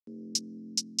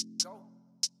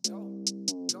Hey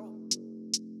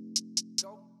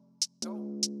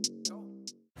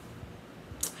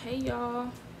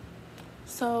y'all,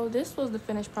 so this was the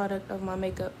finished product of my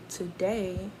makeup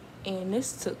today, and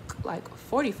this took like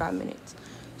 45 minutes.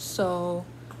 So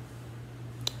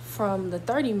from the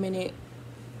 30-minute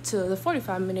to the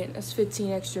 45-minute, that's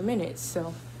 15 extra minutes,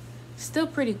 so still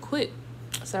pretty quick.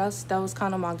 So that was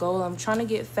kind of my goal. I'm trying to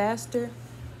get faster,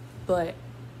 but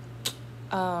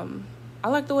I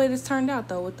like the way this turned out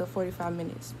though with the 45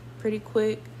 minutes. Pretty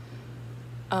quick,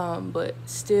 but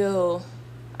still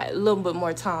a little bit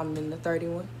more time than the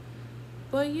 31.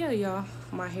 But yeah, y'all,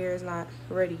 my hair is not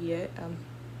ready yet. I'm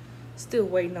still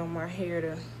waiting on my hair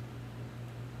to,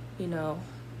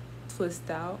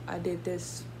 twist out. I did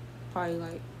this probably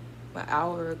like an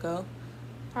hour ago.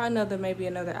 Probably maybe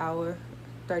another hour,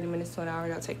 30 minutes to an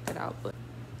hour, I'll take that out. But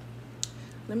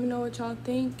let me know what y'all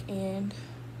think and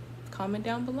comment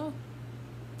down below.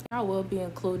 I will be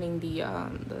including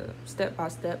the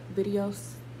step-by-step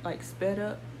videos, like sped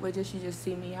up, where you just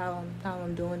see me how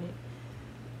I'm doing it.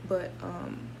 But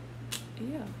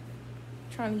yeah,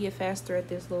 trying to get faster at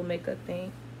this little makeup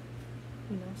thing.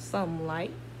 Something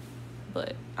light.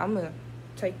 But I'm gonna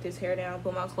take this hair down,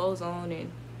 put my clothes on, and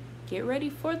get ready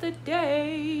for the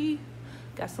day.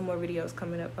 Got some more videos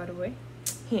coming up, by the way.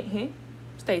 Hint, hint.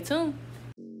 Stay tuned.